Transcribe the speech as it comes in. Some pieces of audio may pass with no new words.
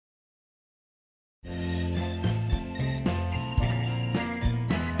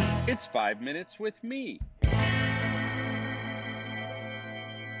It's 5 minutes with me.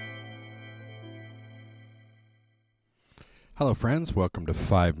 Hello, friends. Welcome to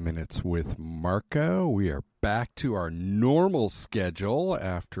 5 Minutes with Marco. We are back to our normal schedule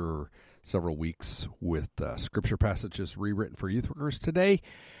after several weeks with scripture passages rewritten for youth workers. Today,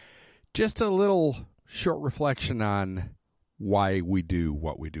 just a little short reflection on why we do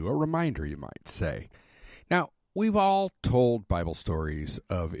what we do. A reminder, you might say. Now, we've all told Bible stories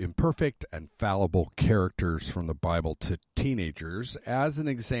of imperfect and fallible characters from the Bible to teenagers as an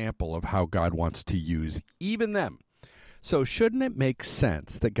example of how God wants to use even them. So shouldn't it make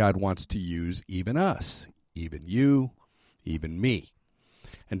sense that God wants to use even us, even you, even me?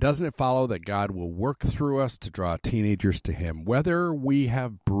 And doesn't it follow that God will work through us to draw teenagers to Him, whether we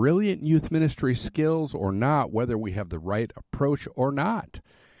have brilliant youth ministry skills or not, whether we have the right approach or not?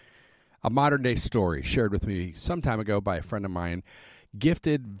 A modern-day story shared with me some time ago by a friend of mine,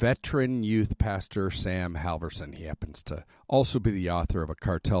 gifted veteran youth pastor Sam Halverson. He happens to also be the author of a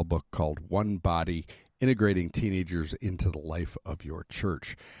cartel book called One Body, Integrating Teenagers into the Life of Your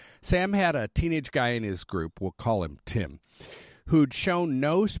Church. Sam had a teenage guy in his group, we'll call him Tim, who'd shown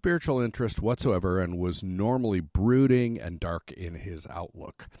no spiritual interest whatsoever and was normally brooding and dark in his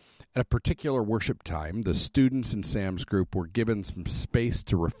outlook. At a particular worship time, the students in Sam's group were given some space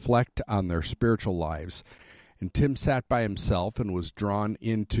to reflect on their spiritual lives, and Tim sat by himself and was drawn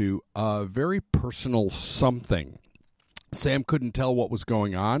into a very personal something. Sam couldn't tell what was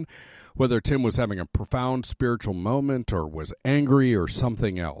going on, whether Tim was having a profound spiritual moment or was angry or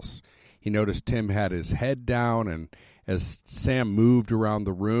something else. He noticed Tim had his head down, and as Sam moved around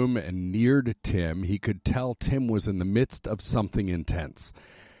the room and neared Tim, he could tell Tim was in the midst of something intense.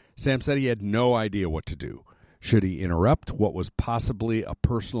 Sam said he had no idea what to do. Should he interrupt what was possibly a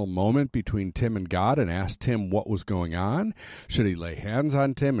personal moment between Tim and God and ask Tim what was going on? Should he lay hands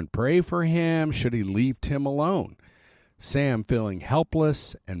on Tim and pray for him? Should he leave Tim alone? Sam, feeling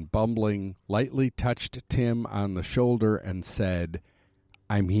helpless and bumbling, lightly touched Tim on the shoulder and said,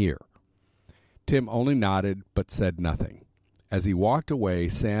 "I'm here." Tim only nodded but said nothing. As he walked away,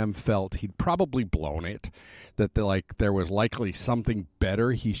 Sam felt he'd probably blown it, that there was likely something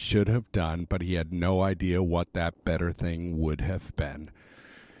better he should have done, but he had no idea what that better thing would have been.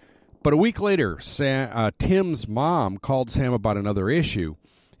 But a week later, Tim's mom called Sam about another issue.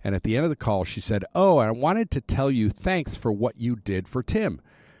 And at the end of the call, she said, "Oh, I wanted to tell you thanks for what you did for Tim."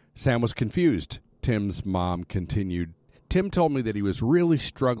 Sam was confused. Tim's mom continued, "Tim told me that he was really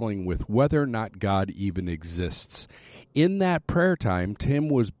struggling with whether or not God even exists. In that prayer time, Tim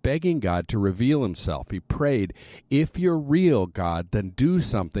was begging God to reveal himself. He prayed, 'If you're real, God, then do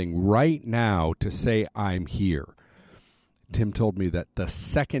something right now to say I'm here.' Tim told me that the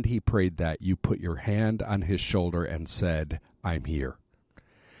second he prayed that, you put your hand on his shoulder and said, 'I'm here.'"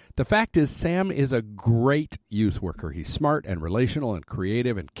 The fact is, Sam is a great youth worker. He's smart and relational and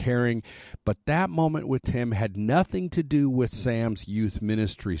creative and caring, but that moment with Tim had nothing to do with Sam's youth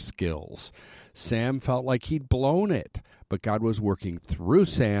ministry skills. Sam felt like he'd blown it, but God was working through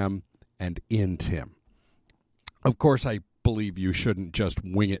Sam and in Tim. Of course, I believe you shouldn't just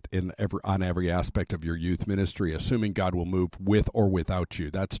wing it on every aspect of your youth ministry, assuming God will move with or without you.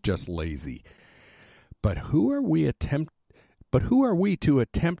 That's just lazy. But who are we to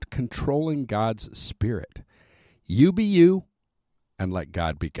attempt controlling God's Spirit? You be you, and let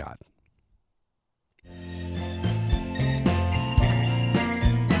God be God.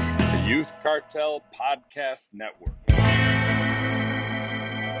 The Youth Cartel Podcast Network.